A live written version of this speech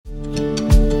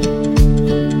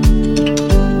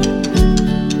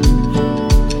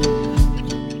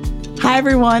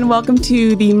everyone. Welcome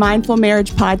to the Mindful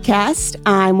Marriage Podcast.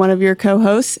 I'm one of your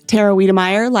co-hosts, Tara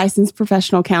Wiedemeyer, licensed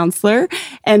professional counselor.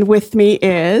 And with me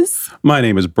is... My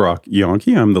name is Brock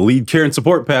Yonke. I'm the lead care and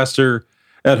support pastor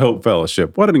at Hope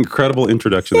Fellowship. What an incredible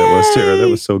introduction that was, Tara. That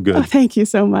was so good. Oh, thank you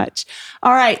so much.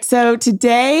 All right. So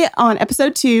today on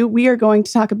episode 2, we are going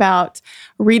to talk about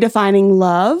redefining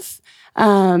love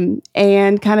and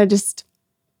kind of just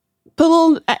put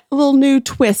a little new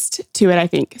twist to it, I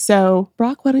think. So,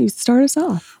 Brock, why don't you start us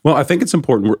off? Well, I think it's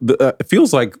important. It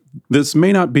feels like this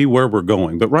may not be where we're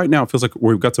going, but right now it feels like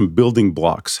we've got some building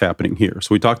blocks happening here.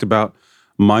 So we talked about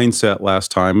mindset last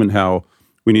time and how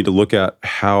we need to look at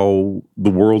how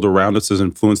the world around us has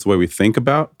influenced the way we think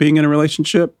about being in a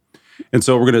relationship. And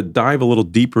so we're going to dive a little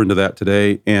deeper into that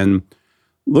today and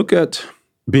look at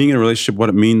being in a relationship, what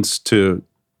it means to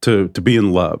be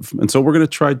in love. And so we're going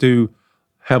to try to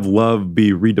have love be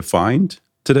redefined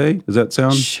today. Does that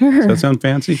sound Sure? Does that sound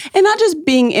fancy? And not just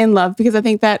being in love, because I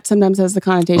think that sometimes has the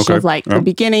connotation of like the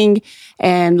beginning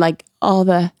and like all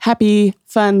the happy,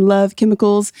 fun love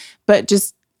chemicals, but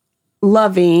just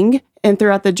loving and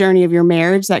throughout the journey of your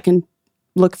marriage that can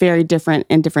look very different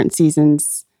in different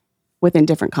seasons within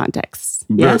different contexts.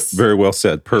 Yes? Very well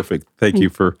said. Perfect. Thank you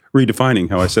for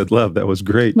redefining how I said love. That was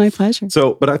great. My pleasure.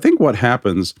 So, but I think what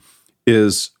happens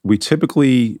is we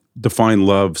typically define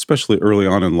love, especially early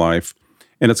on in life,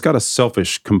 and it's got a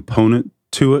selfish component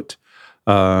to it.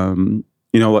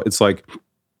 It's like,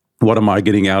 what am I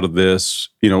getting out of this?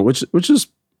 Which is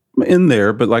in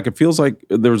there, but like it feels like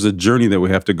there's a journey that we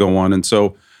have to go on. And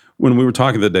so when we were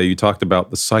talking today, you talked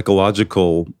about the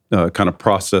psychological kind of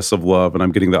process of love, and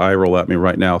I'm getting the eye roll at me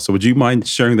right now. So would you mind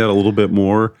sharing that a little bit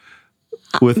more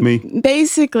with me?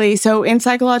 Basically, so in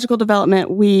psychological development,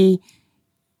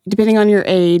 depending on your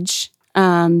age,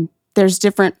 there's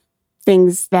different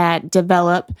things that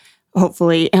develop,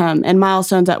 hopefully, and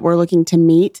milestones that we're looking to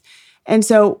meet. And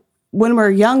so when we're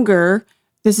younger,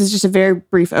 this is just a very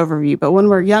brief overview, but when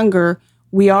we're younger,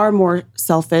 we are more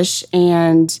selfish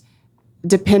and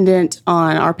dependent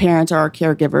on our parents or our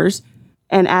caregivers.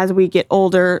 And as we get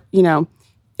older,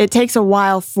 it takes a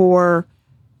while for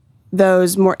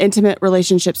those more intimate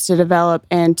relationships to develop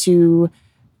and to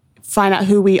find out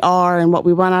who we are and what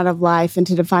we want out of life and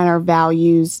to define our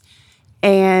values.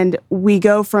 And we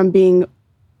go from being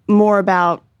more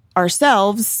about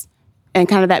ourselves and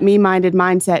kind of that me-minded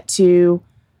mindset to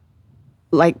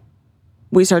like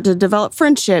we start to develop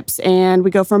friendships, and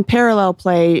we go from parallel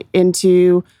play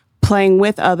into playing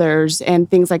with others and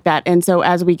things like that. And so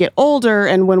as we get older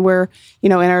and when we're,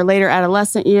 in our later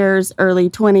adolescent years, early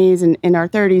 20s and in our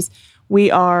 30s,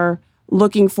 we are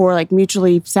looking for like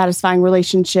mutually satisfying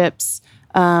relationships.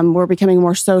 We're becoming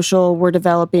more social. We're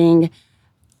developing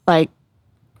like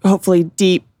hopefully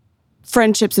deep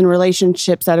friendships and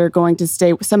relationships that are going to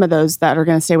stay, some of those that are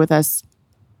going to stay with us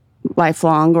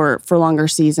lifelong or for longer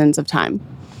seasons of time.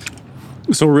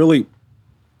 So really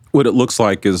what it looks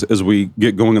like is as we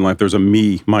get going in life, there's a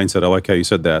me mindset. I like how you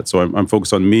said that. So I'm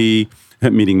focused on me,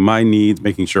 meeting my needs,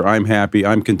 making sure I'm happy,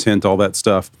 I'm content, all that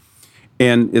stuff.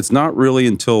 And it's not really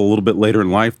until a little bit later in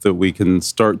life that we can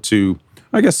start to,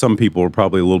 I guess some people are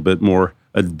probably a little bit more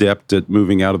adept at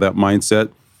moving out of that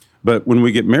mindset. But when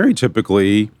we get married,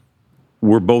 typically,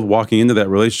 we're both walking into that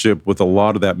relationship with a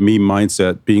lot of that me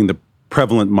mindset being the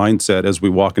prevalent mindset as we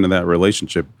walk into that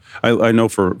relationship. I know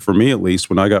for me, at least,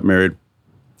 when I got married,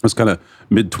 I was kind of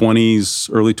mid-20s,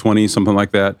 early 20s, something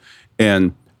like that.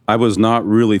 And I was not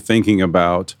really thinking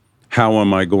about how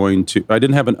am I going to, I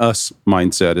didn't have an us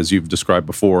mindset as you've described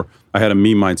before. I had a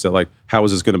me mindset, like how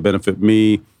is this going to benefit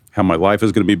me, how my life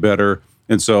is going to be better.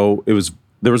 And so there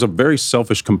was a very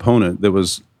selfish component that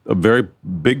was a very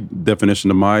big definition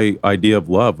of my idea of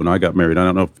love when I got married. I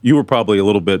don't know if you were probably a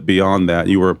little bit beyond that.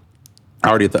 You were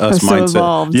already at the us mindset.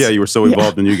 Evolved. Yeah, you were so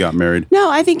evolved when you got married. No,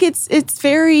 I think it's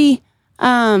very,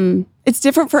 it's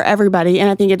different for everybody. And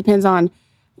I think it depends on,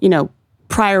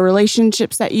 prior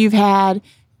relationships that you've had,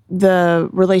 the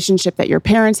relationship that your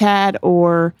parents had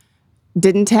or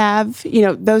didn't have,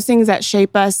 those things that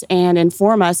shape us and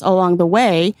inform us along the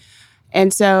way.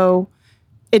 And so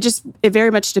it very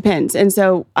much depends. And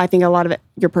so I think a lot of it,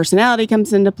 your personality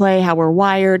comes into play, how we're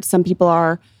wired. Some people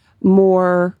are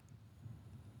more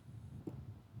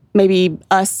maybe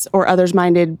us or others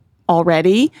minded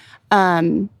already,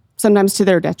 sometimes to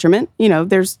their detriment,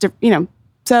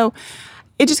 so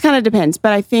it just kind of depends.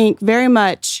 But I think very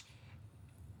much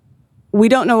we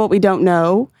don't know what we don't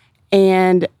know,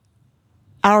 and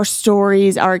our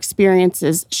stories, our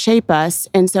experiences shape us.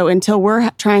 And so until we're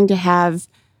trying to have,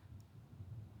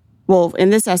 well, in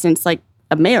this essence, like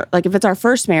a marriage, like if it's our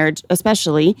first marriage,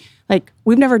 especially, like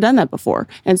we've never done that before.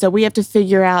 And so we have to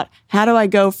figure out, how do I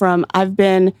go from I've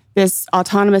been this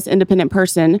autonomous, independent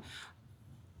person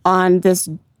on this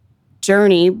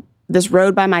journey, this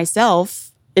road by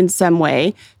myself in some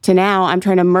way, to now I'm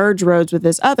trying to merge roads with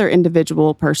this other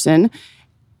individual person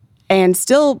and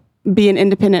still be an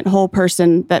independent, whole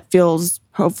person that feels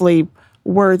hopefully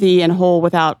worthy and whole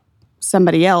without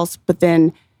somebody else, but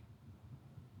then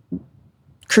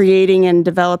creating and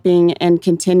developing and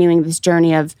continuing this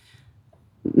journey of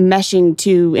meshing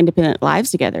two independent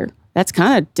lives together. That's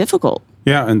kind of difficult.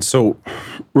 Yeah. And so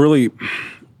really,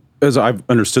 as I've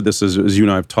understood this, as you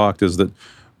and I have talked, is that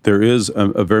there is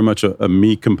a very much a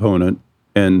me component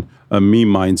and a me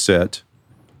mindset.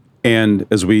 And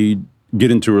as we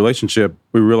get into a relationship,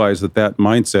 we realize that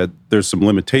mindset, there's some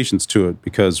limitations to it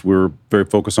because we're very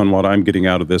focused on what I'm getting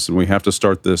out of this. And we have to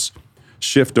start this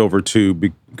shift over to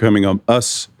becoming an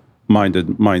us-minded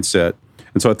mindset.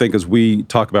 And so I think as we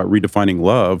talk about redefining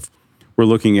love, we're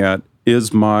looking at,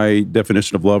 is my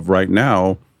definition of love right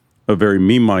now a very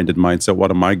me-minded mindset?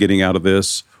 What am I getting out of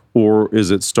this? Or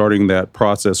is it starting that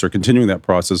process or continuing that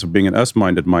process of being an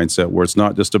us-minded mindset where it's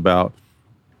not just about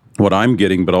what I'm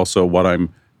getting, but also what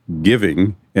I'm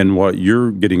giving and what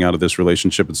you're getting out of this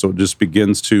relationship. And so it just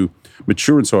begins to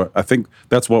mature. And so I think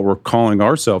that's what we're calling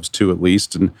ourselves to, at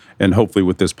least, and hopefully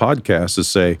with this podcast, is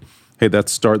say, hey,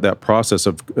 let's start that process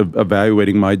of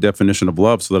evaluating my definition of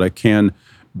love so that I can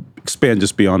expand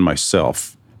just beyond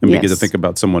myself and begin to think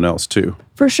about someone else too.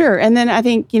 For sure. And then I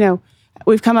think,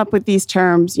 we've come up with these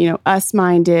terms,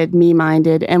 us-minded,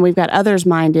 me-minded, and we've got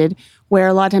others-minded, where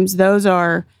a lot of times those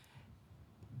are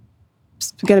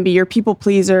going to be your people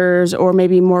pleasers or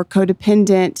maybe more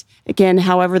codependent, again,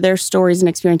 however their stories and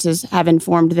experiences have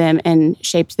informed them and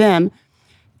shaped them.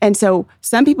 And so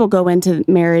some people go into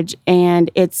marriage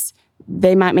and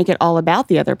they might make it all about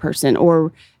the other person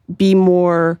or be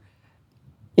more,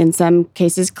 in some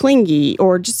cases, clingy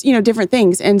or just, different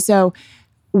things. And so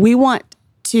we want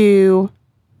to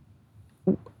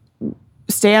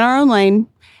stay in our own lane.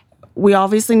 We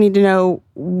obviously need to know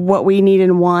what we need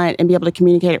and want and be able to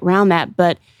communicate around that.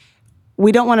 But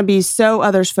we don't want to be so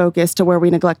others focused to where we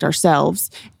neglect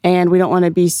ourselves. And we don't want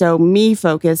to be so me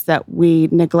focused that we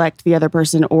neglect the other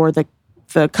person or the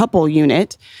couple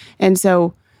unit. And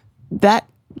so that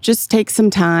just takes some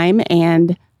time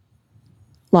and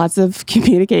lots of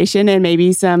communication and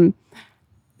maybe some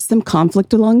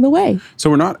conflict along the way. So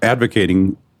we're not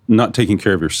advocating not taking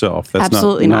care of yourself. That's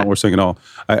Absolutely not what we're saying at all.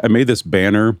 I made this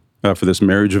banner for this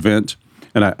marriage event,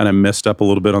 and I messed up a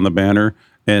little bit on the banner,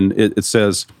 and it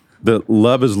says that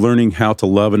love is learning how to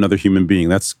love another human being.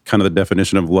 That's kind of the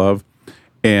definition of love.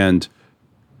 And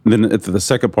then the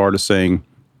second part is saying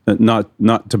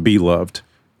not to be loved.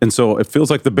 And so it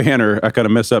feels like the banner, I kind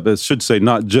of messed up. It should say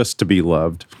not just to be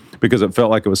loved, because it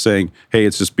felt like it was saying, hey,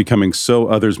 it's just becoming so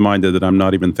others-minded that I'm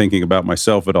not even thinking about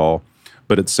myself at all.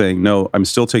 But it's saying, no, I'm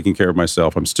still taking care of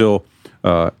myself. I'm still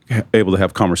able to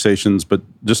have conversations, but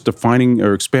just defining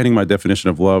or expanding my definition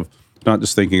of love, not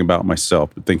just thinking about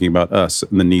myself, but thinking about us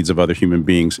and the needs of other human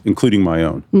beings, including my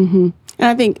own. Mm-hmm. And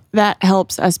I think that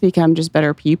helps us become just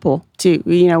better people, too.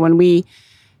 When we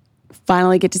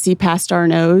finally get to see past our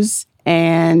nose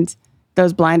and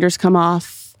those blinders come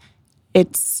off,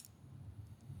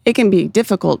 it can be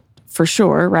difficult for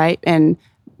sure, right? And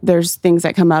there's things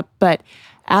that come up, but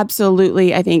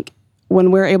absolutely, I think when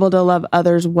we're able to love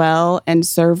others well and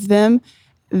serve them,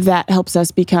 that helps us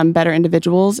become better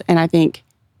individuals. And I think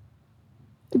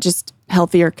just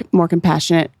healthier, more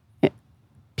compassionate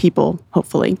people,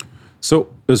 hopefully. So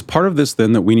as part of this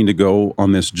then that we need to go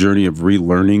on this journey of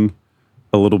relearning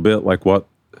a little bit like what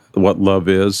love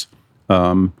is,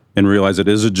 and realize it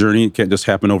is a journey. It can't just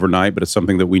happen overnight, but it's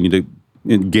something that we need to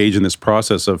engage in this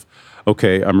process of,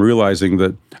 okay, I'm realizing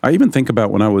that I even think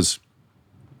about when I was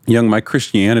young, my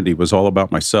Christianity was all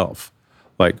about myself.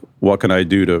 Like, what can I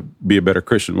do to be a better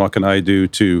Christian? What can I do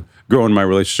to grow in my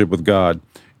relationship with God?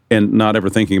 And not ever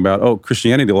thinking about,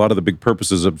 Christianity, a lot of the big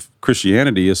purposes of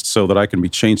Christianity is so that I can be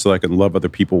changed so that I can love other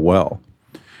people well.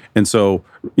 And so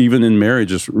even in marriage,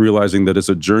 just realizing that it's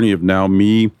a journey of now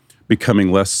me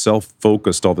becoming less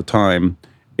self-focused all the time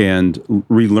and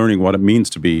relearning what it means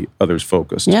to be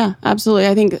others-focused. Yeah, absolutely.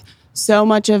 I think so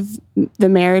much of the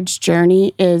marriage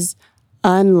journey is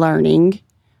unlearning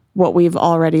what we've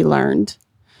already learned.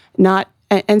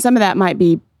 And some of that might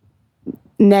be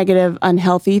negative,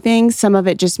 unhealthy things. Some of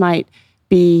it just might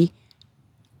be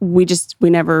we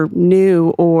never knew,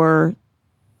 or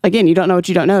again, you don't know what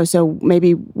you don't know. So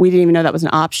maybe we didn't even know that was an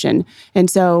option. And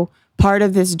so part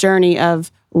of this journey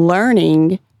of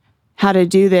learning how to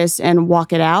do this and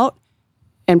walk it out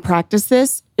and practice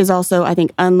this is also, I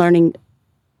think, unlearning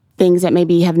things that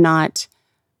maybe have not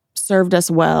served us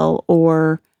well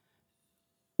or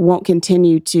won't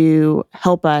continue to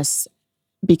help us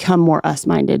become more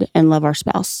us-minded and love our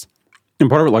spouse. And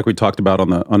part of it, like we talked about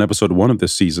on episode 1 of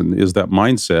this season, is that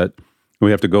mindset. We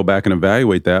have to go back and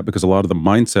evaluate that because a lot of the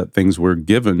mindset things we're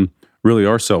given really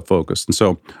are self-focused. And so,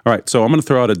 all right, so I'm going to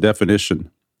throw out a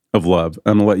definition of love.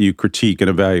 I'm going to let you critique and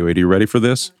evaluate. Are you ready for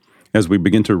this? As we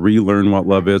begin to relearn what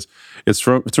love is. It's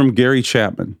from Gary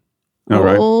Chapman. All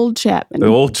right. Old Chapman. The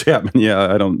old Chapman.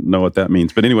 Yeah, I don't know what that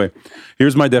means. But anyway,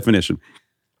 here's my definition.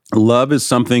 Love is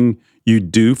something you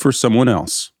do for someone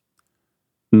else,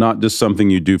 not just something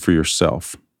you do for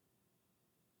yourself.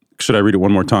 Should I read it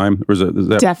one more time? Or is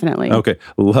that Definitely. Okay.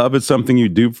 Love is something you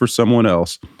do for someone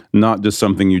else, not just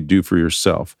something you do for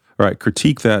yourself. All right.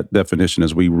 Critique that definition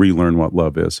as we relearn what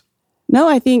love is. No,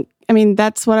 I mean,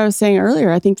 that's what I was saying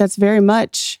earlier. I think that's very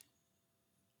much,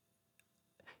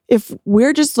 if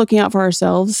we're just looking out for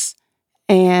ourselves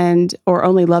or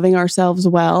only loving ourselves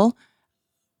well,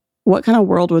 what kind of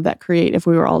world would that create if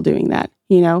we were all doing that,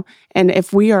 And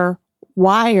if we are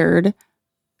wired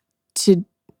to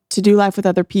do life with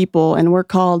other people and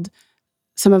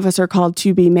some of us are called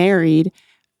to be married,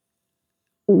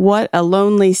 what a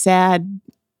lonely, sad,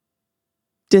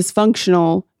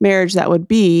 dysfunctional marriage that would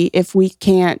be if we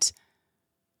can't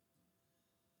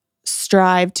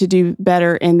strive to do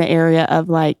better in the area of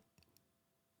like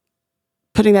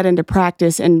putting that into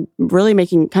practice and really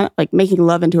making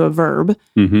love into a verb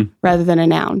rather than a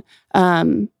noun.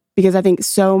 Because I think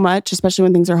so much, especially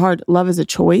when things are hard, love is a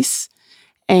choice,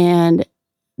 and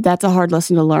that's a hard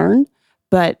lesson to learn.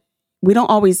 But we don't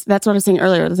always. That's what I was saying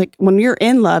earlier. It's like when you're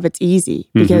in love, it's easy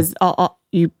because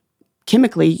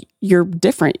chemically you're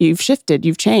different. You've shifted.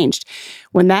 You've changed.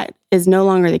 When that is no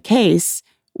longer the case,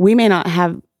 we may not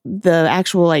have the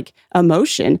actual like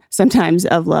emotion sometimes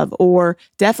of love, or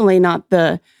definitely not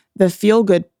the feel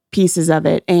good pieces of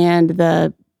it and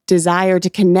the desire to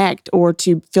connect or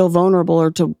to feel vulnerable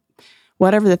or to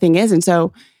whatever the thing is. And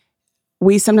so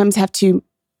we sometimes have to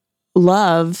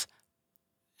love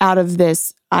out of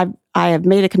this. I have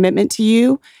made a commitment to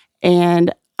you,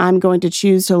 and I'm going to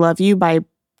choose to love you by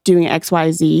doing X,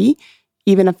 Y, Z,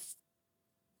 even if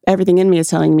everything in me is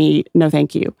telling me no,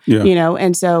 thank you. Yeah.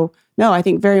 And so no, I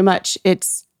think very much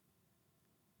that's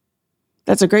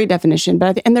a great definition.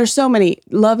 But and there's so many.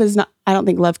 Love is not. I don't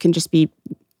think love can just be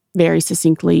very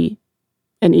succinctly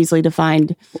and easily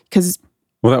defined because.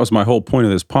 Well, that was my whole point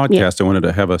of this podcast. Yeah. I wanted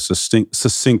to have a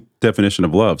succinct definition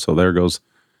of love. So there goes.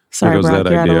 Sorry, there goes Brock,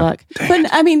 that you're idea. out of luck.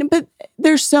 But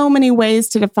there's so many ways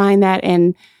to define that,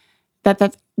 and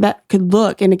that could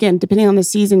look. And again, depending on the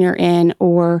season you're in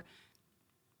or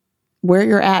where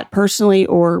you're at personally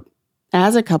or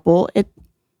as a couple, it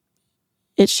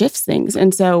shifts things.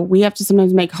 And so we have to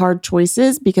sometimes make hard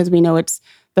choices because we know it's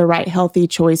the right, healthy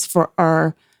choice for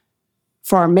our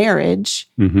marriage,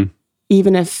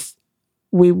 even if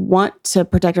we want to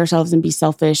protect ourselves and be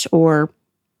selfish or,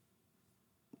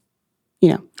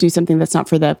 do something that's not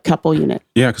for the couple unit.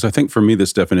 Yeah, because I think for me,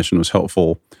 this definition was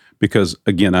helpful because,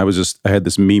 again, I had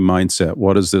this me mindset.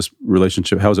 What is this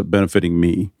relationship? How is it benefiting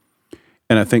me?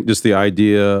 And I think just the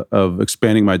idea of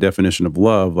expanding my definition of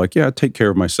love, like, yeah, I take care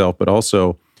of myself, but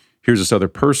also here's this other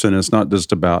person. And it's not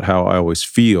just about how I always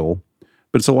feel,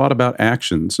 but it's a lot about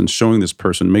actions and showing this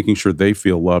person, making sure they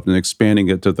feel loved and expanding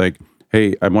it to like,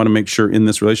 hey, I want to make sure in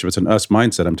this relationship, it's an us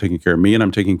mindset. I'm taking care of me and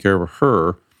I'm taking care of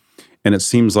her. And it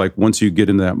seems like once you get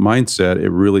into that mindset,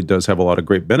 it really does have a lot of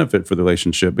great benefit for the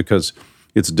relationship because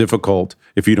it's difficult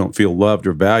if you don't feel loved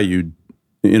or valued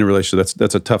in a relationship.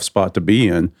 That's a tough spot to be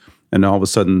in. And all of a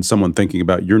sudden, someone thinking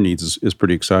about your needs is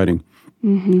pretty exciting.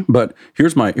 But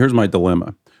here's my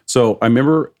dilemma. So I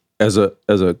remember as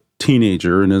a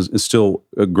teenager and is still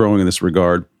growing in this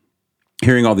regard,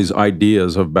 hearing all these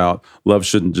ideas about love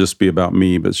shouldn't just be about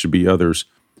me, but it should be others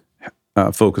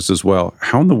focused as well.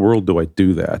 How in the world do I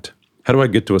do that? How do I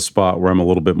get to a spot where I'm a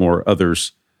little bit more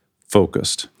others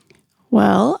focused?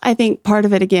 Well, I think part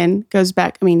of it, again, goes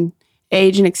back.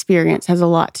 Age and experience has a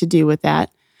lot to do with that.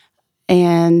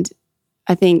 And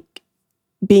I think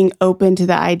being open to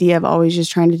the idea of always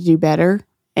just trying to do better.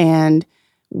 And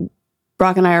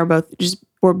Brock and I are both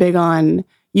we're big on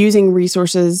using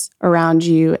resources around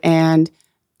you and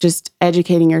just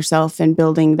educating yourself and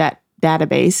building that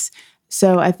database.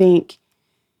 So I think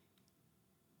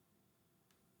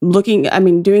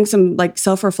doing some like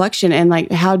self-reflection and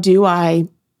like, how would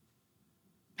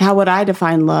I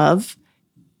define love?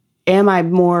 Am I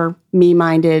more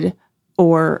me-minded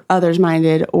or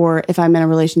others-minded? Or if I'm in a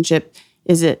relationship,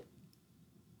 is it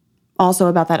also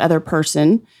about that other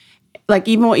person? like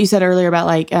even what you said earlier about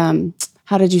like,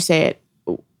 how did you say it?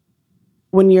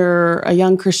 When you're a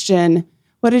young Christian,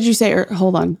 what did you say?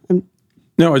 Hold on.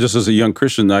 No, just as a young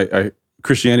Christian, I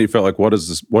Christianity felt like, what is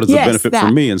this? What is the benefit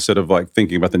for me, instead of like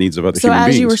thinking about the needs of other human beings? So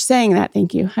as you were saying that,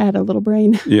 thank you. I had a little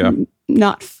brain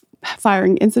not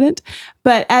firing incident.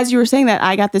 But as you were saying that,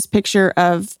 I got this picture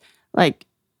of like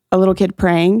a little kid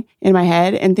praying in my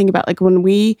head, and think about like when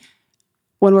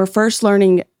we're first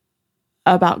learning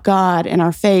about God and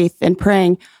our faith and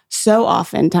praying, so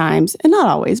oftentimes, and not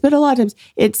always, but a lot of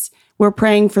times, we're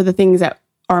praying for the things that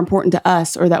are important to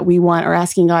us or that we want, or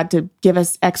asking God to give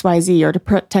us X, Y, Z, or to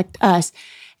protect us.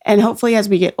 And hopefully as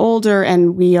we get older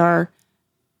and we are,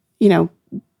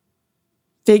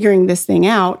 figuring this thing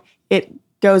out, it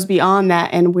goes beyond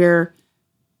that. And we're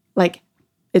like,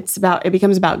 it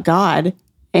becomes about God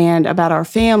and about our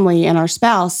family and our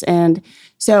spouse. And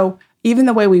so even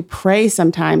the way we pray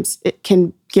sometimes, it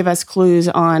can give us clues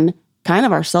on kind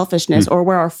of our selfishness or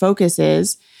where our focus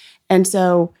is. And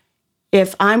so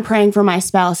if I'm praying for my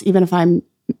spouse, even if I'm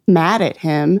mad at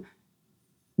him,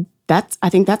 I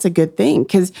think that's a good thing,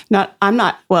 because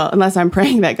unless I'm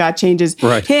praying that God changes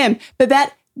him. But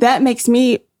that makes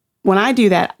me, when I do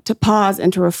that, to pause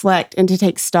and to reflect and to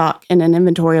take stock in an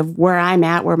inventory of where I'm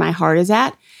at, where my heart is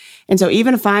at. And so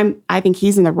even if I think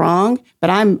he's in the wrong, but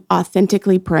I'm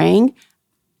authentically praying,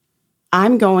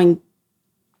 I'm going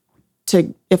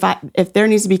to, if there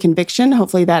needs to be conviction,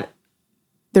 hopefully that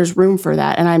there's room for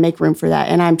that, and I make room for that,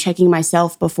 and I'm checking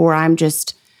myself before I'm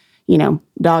just,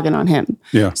 dogging on him.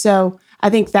 Yeah. So I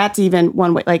think that's even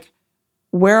one way, like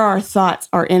where our thoughts,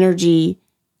 our energy,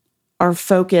 our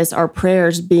focus, our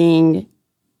prayers being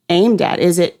aimed at.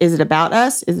 Is it about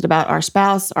us? Is it about our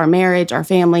spouse, our marriage, our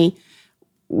family?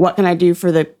 What can I do for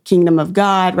the kingdom of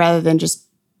God, rather than just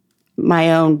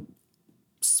my own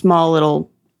small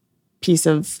little piece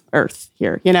of earth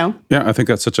here, Yeah, I think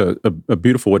that's such a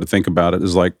beautiful way to think about it,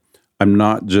 is like, I'm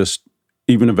not just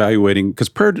even evaluating, because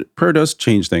prayer does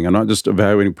change things. I'm not just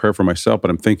evaluating prayer for myself,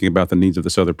 but I'm thinking about the needs of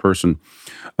this other person.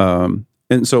 And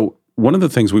so one of the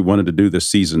things we wanted to do this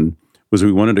season was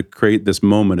we wanted to create this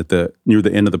moment near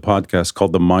the end of the podcast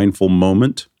called the Mindful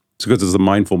Moment. It's because it's the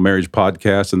Mindful Marriage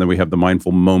podcast, and then we have the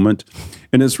Mindful Moment.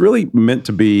 And it's really meant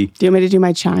to be... Do you want me to do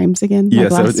my chimes again?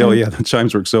 Yes. The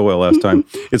chimes worked so well last time.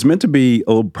 It's meant to be a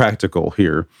little practical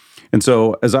here. And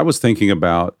so as I was thinking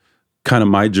about kind of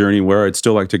my journey, where I'd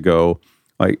still like to go,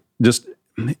 like just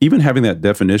even having that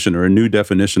definition, or a new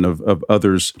definition of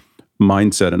others'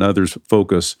 mindset and others'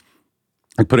 focus,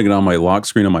 like putting it on my lock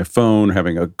screen on my phone,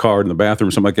 having a card in the bathroom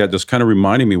or something like that, just kind of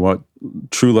reminding me what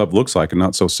true love looks like and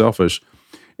not so selfish.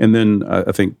 And then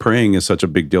I think praying is such a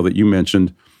big deal that you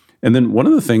mentioned. And then one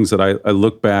of the things that I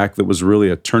look back that was really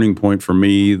a turning point for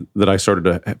me, that I started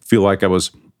to feel like I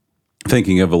was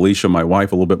thinking of Alicia, my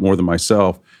wife, a little bit more than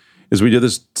myself, is we did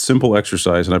this simple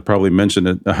exercise, and I probably mentioned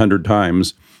it 100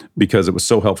 times because it was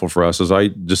so helpful for us, is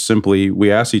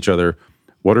we asked each other,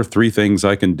 what are 3 things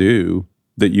I can do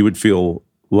that you would feel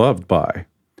loved by?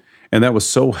 And that was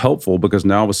so helpful, because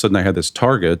now all of a sudden I had this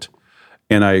target,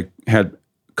 and I had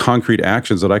concrete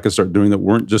actions that I could start doing that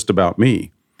weren't just about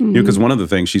me. Because one of the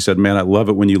things she said, man, I love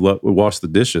it when you wash the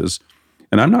dishes.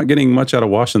 And I'm not getting much out of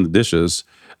washing the dishes,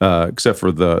 except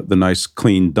for the nice,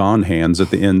 clean Dawn hands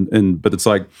at the end. But it's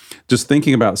like, just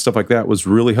thinking about stuff like that was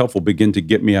really helpful, begin to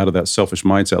get me out of that selfish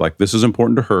mindset. Like, this is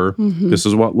important to her. This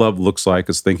is what love looks like,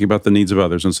 is thinking about the needs of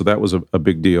others. And so that was a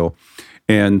big deal.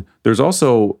 And there's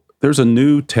a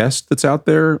new test that's out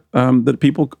there that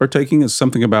people are taking. It's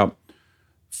something about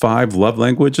 5 love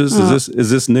languages. Is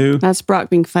this new? That's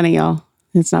Brock being funny, y'all.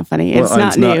 It's not funny. It's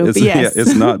not new.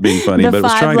 It's not being funny, but it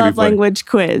was trying to be funny. The 5 love language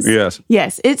quiz.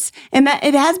 Yes.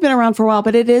 It has been around for a while,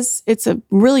 but it's a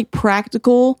really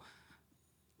practical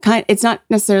kind. It's not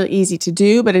necessarily easy to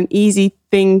do, but an easy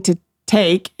thing to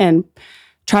take and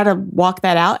try to walk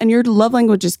that out. And your love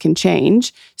languages can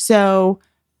change. So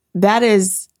that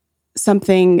is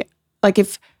something, like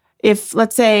if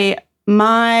let's say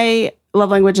my love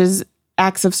language is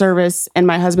acts of service and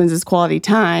my husband's is quality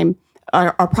time,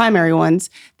 are primary ones,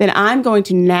 then I'm going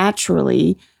to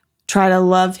naturally try to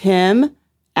love him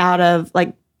out of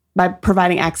by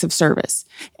providing acts of service.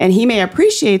 And he may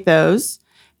appreciate those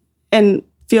and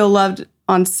feel loved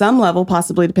on some level,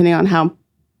 possibly depending on how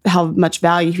much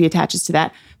value he attaches to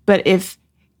that. But if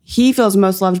he feels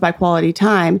most loved by quality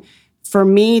time, for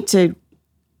me to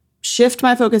shift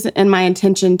my focus and my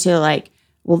intention to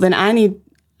well, then I need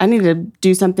to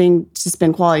do something to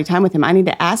spend quality time with him. I need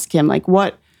to ask him,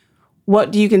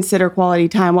 what do you consider quality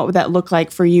time? What would that look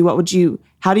like for you?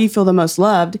 How do you feel the most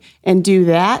loved? And do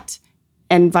that,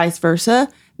 and vice versa.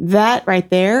 That right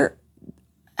there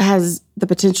has the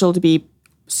potential to be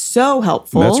so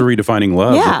helpful. That's redefining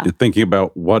love. Yeah. Thinking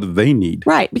about what do they need.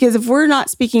 Right. Because if we're not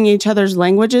speaking each other's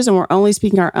languages and we're only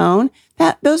speaking our own,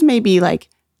 those may be like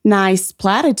nice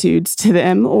platitudes to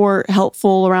them or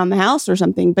helpful around the house or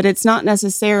something, but it's not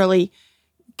necessarily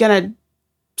going to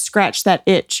scratch that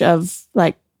itch of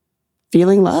like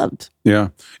feeling loved. Yeah.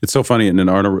 It's so funny. In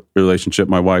our relationship,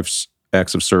 my wife's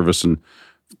acts of service, and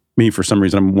me, for some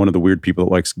reason, I'm one of the weird people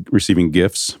that likes receiving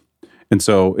gifts. And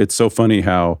so it's so funny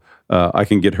how I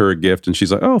can get her a gift and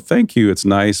she's like, oh, thank you. It's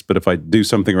nice. But if I do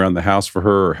something around the house for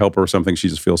her or help her or something, she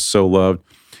just feels so loved.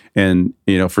 And,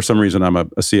 for some reason, I'm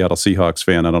a Seattle Seahawks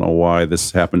fan. I don't know why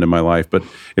this happened in my life. But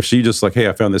if she just like, hey,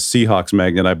 I found this Seahawks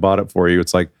magnet, I bought it for you.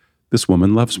 It's like, this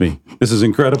woman loves me. This is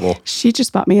incredible. She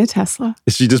just bought me a Tesla.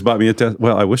 She just bought me a Tesla.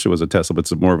 Well, I wish it was a Tesla, but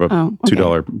it's more of a $2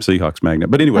 Seahawks magnet.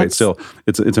 But anyway, it's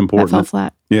important. That fell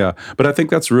flat. Yeah. But I think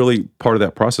that's really part of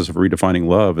that process of redefining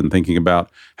love and thinking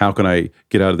about how can I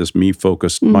get out of this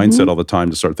me-focused mindset all the time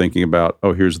to start thinking about,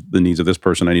 oh, here's the needs of this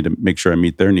person. I need to make sure I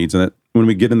meet their needs. And that when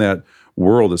we get in that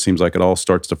world, it seems like it all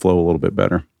starts to flow a little bit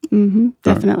better.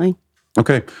 Definitely.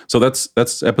 Okay. So that's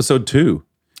episode 2.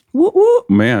 Woo woo.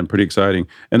 Man, pretty exciting.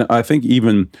 And I think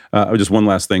even, just one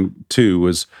last thing too,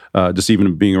 was just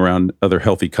even being around other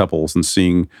healthy couples and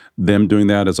seeing them doing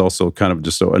that is also kind of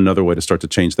just another way to start to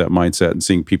change that mindset and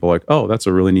seeing people like, oh, that's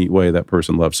a really neat way that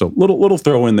person loves. So little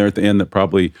throw in there at the end that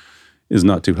probably is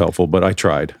not too helpful, but I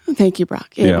tried. Thank you,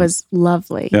 Brock. It was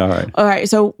lovely. Yeah, All right.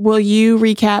 So will you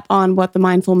recap on what the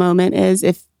mindful moment is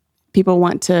if people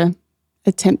want to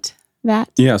attempt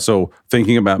that? Yeah. So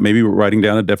thinking about maybe writing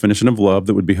down a definition of love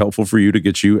that would be helpful for you to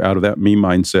get you out of that me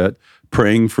mindset,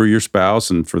 praying for your spouse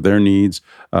and for their needs,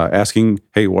 asking,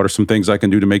 hey, what are some things I can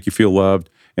do to make you feel loved?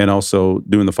 And also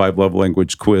doing the 5 love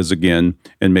language quiz again,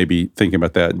 and maybe thinking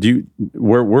about that.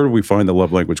 Where do we find the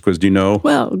love language quiz? Do you know?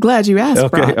 Well, glad you asked,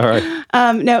 Okay. Brock. All right.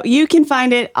 No, you can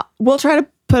find it. We'll try to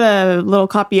put a little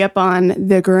copy up on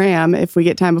the gram if we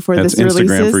get time before That's this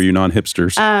releases. Instagram for you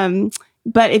non-hipsters.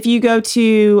 But if you go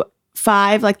to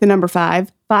 5, like the number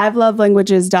 5,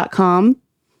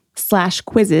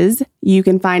 5lovelanguages.com/quizzes, you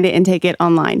can find it and take it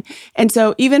online. And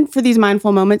so even for these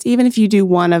mindful moments, even if you do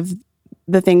one of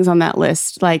the things on that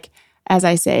list, like, as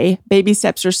I say, baby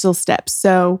steps are still steps.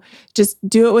 So just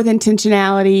do it with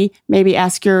intentionality. Maybe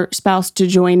ask your spouse to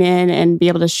join in and be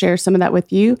able to share some of that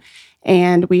with you.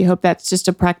 And we hope that's just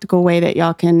a practical way that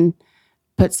y'all can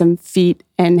put some feet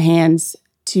and hands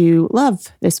to love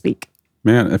this week.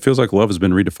 Man, it feels like love has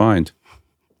been redefined.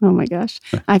 Oh my gosh.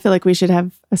 I feel like we should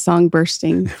have a song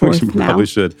bursting forth now. Probably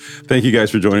should. Thank you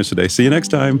guys for joining us today. See you next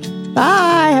time.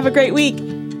 Bye. Have a great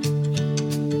week.